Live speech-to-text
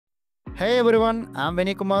Hey everyone, I'm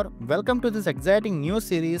Vinny Kumar. Welcome to this exciting new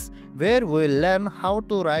series where we'll learn how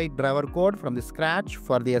to write driver code from the scratch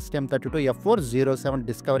for the STM32F407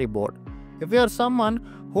 discovery board. If you are someone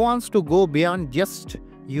who wants to go beyond just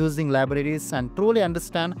using libraries and truly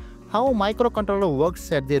understand how microcontroller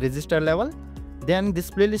works at the register level, then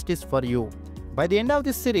this playlist is for you. By the end of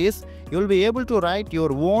this series, you'll be able to write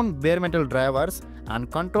your own bare metal drivers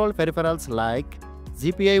and control peripherals like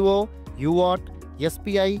GPIO, UART,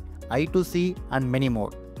 SPI, I2C and many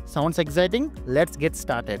more. Sounds exciting? Let's get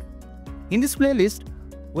started. In this playlist,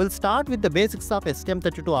 we'll start with the basics of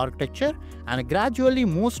STM32 architecture and gradually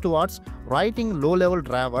move towards writing low-level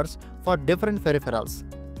drivers for different peripherals.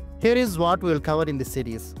 Here is what we'll cover in this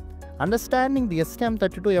series. Understanding the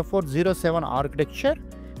STM32F407 architecture,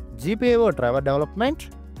 GPIO driver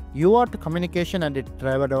development, UART communication and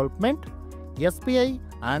driver development, SPI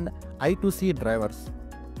and I2C drivers.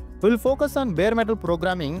 We'll focus on bare metal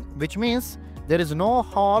programming, which means there is no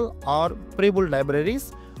HAL or pre-built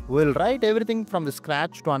libraries. We'll write everything from the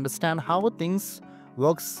scratch to understand how things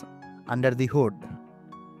works under the hood.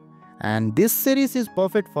 And this series is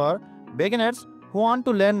perfect for beginners who want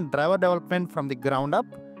to learn driver development from the ground up,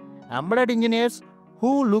 embedded engineers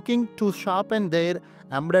who looking to sharpen their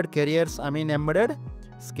embedded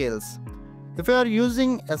skills. If you are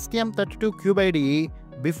using STM32 Cube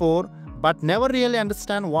IDE before but never really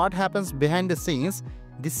understand what happens behind the scenes,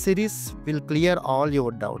 this series will clear all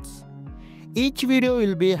your doubts. Each video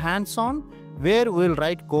will be hands-on, where we'll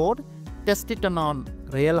write code, test it on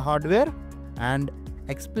real hardware, and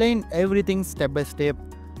explain everything step by step.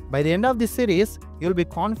 By the end of this series, you'll be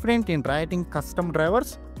confident in writing custom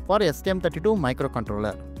drivers for STM32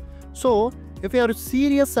 microcontroller. So, if you are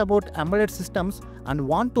serious about embedded systems and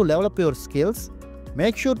want to level up your skills,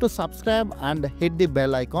 make sure to subscribe and hit the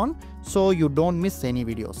bell icon so you don't miss any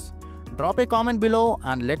videos. Drop a comment below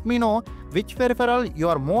and let me know which peripheral you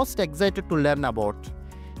are most excited to learn about.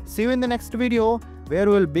 See you in the next video where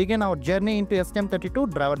we will begin our journey into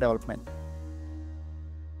STM32 driver development.